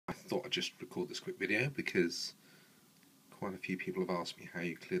thought I'd just record this quick video because quite a few people have asked me how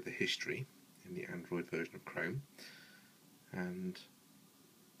you clear the history in the Android version of Chrome, and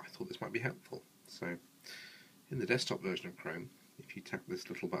I thought this might be helpful. So in the desktop version of Chrome, if you tap this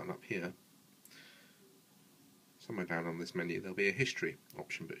little button up here, somewhere down on this menu there'll be a history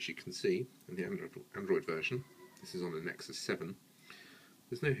option, but as you can see in the Android version, this is on a Nexus 7,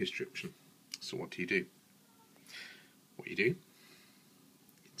 there's no history option. So what do? What you do, you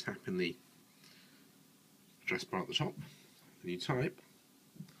tap in the address bar at the top, and you type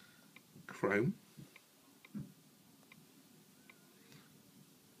Chrome,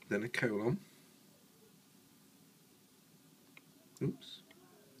 then a colon, and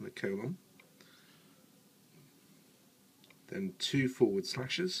a colon, then 2 forward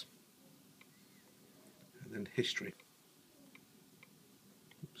slashes, and then history.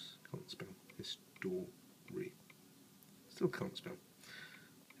 Can't spell history. Still can't spell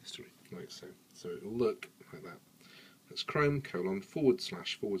history, like so. So it'll look like that. That's Chrome, colon, forward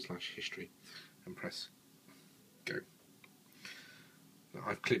slash history, and press go. Now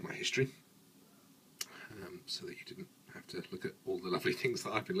I've cleared my history, so that you didn't have to look at all the lovely things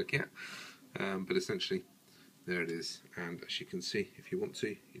that I've been looking at. But essentially, there it is. And as you can see, if you want to,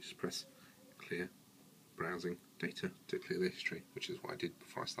 you just press clear browsing data to clear the history, which is what I did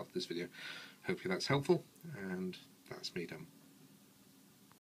before I started this video. Hopefully that's helpful, and that's me done.